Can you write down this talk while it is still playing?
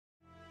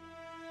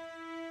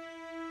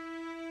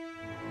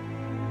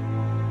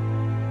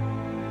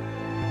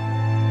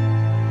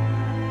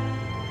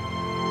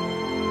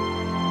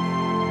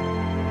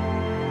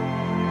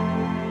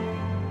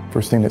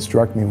First thing that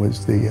struck me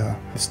was the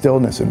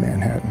stillness of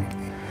Manhattan.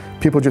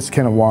 People just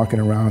kind of walking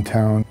around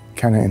town,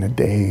 kind of in a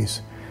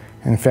daze.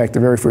 And in fact, the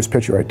very first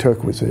picture I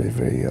took was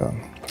of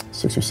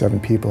 6 or 7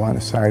 people on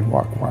a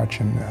sidewalk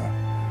watching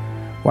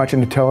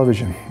the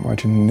television,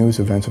 watching the news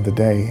events of the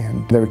day.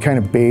 And they were kind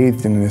of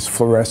bathed in this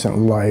fluorescent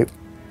light.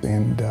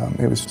 And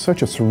it was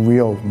such a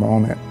surreal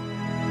moment.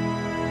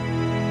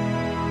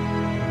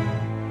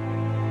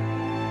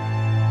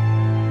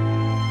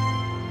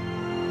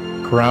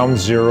 Ground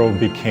Zero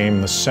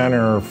became the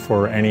center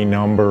for any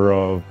number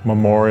of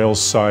memorial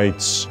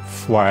sites,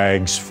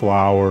 flags,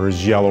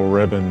 flowers, yellow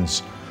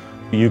ribbons.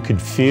 You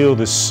could feel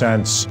the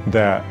sense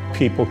that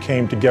people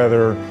came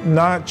together,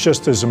 not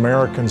just as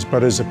Americans,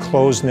 but as a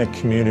close-knit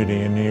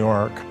community in New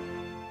York.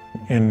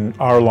 In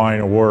our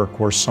line of work,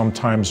 where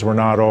sometimes we're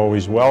not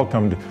always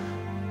welcomed,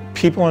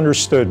 people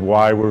understood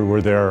why we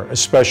were there,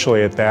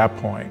 especially at that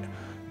point.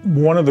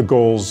 One of the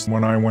goals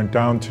when I went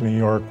down to New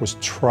York was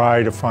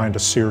try to find a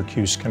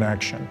Syracuse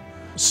connection.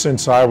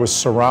 Since I was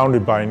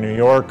surrounded by New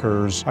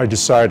Yorkers, I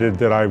decided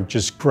that I would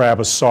just grab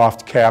a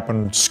soft cap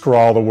and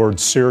scrawl the word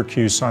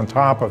Syracuse on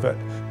top of it.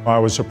 I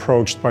was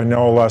approached by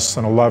no less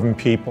than 11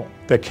 people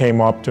that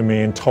came up to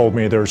me and told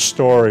me their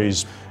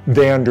stories.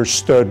 They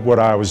understood what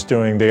I was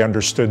doing. They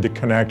understood the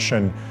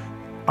connection.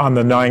 On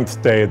the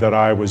 9th day that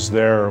I was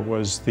there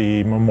was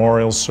the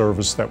memorial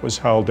service that was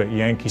held at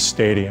Yankee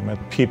Stadium.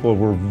 And people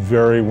were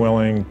very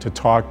willing to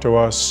talk to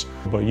us,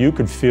 but you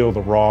could feel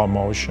the raw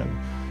emotion.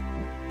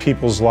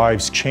 People's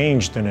lives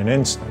changed in an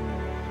instant.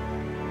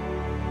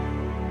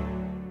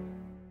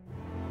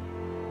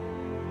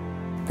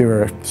 There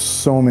were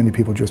so many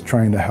people just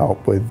trying to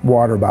help with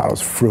water bottles,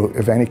 fruit,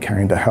 of any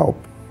kind to help.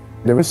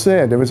 It was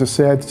sad. There was a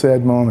sad,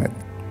 sad moment.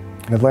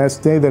 The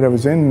last day that I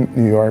was in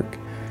New York,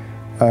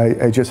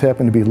 I just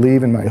happened to be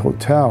leaving my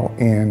hotel,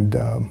 and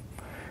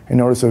I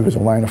noticed there was a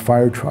line of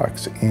fire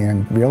trucks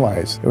and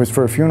realized it was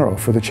for a funeral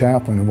for the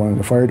chaplain of one of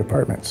the fire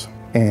departments.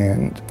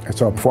 And I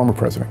saw former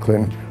President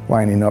Clinton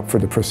lining up for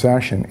the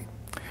procession.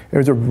 It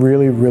was a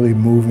really, really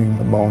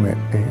moving moment,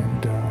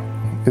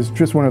 and it's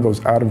just one of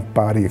those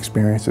out-of-body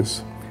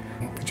experiences.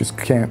 I just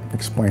can't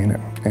explain it,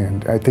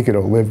 and I think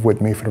it'll live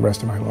with me for the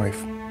rest of my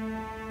life.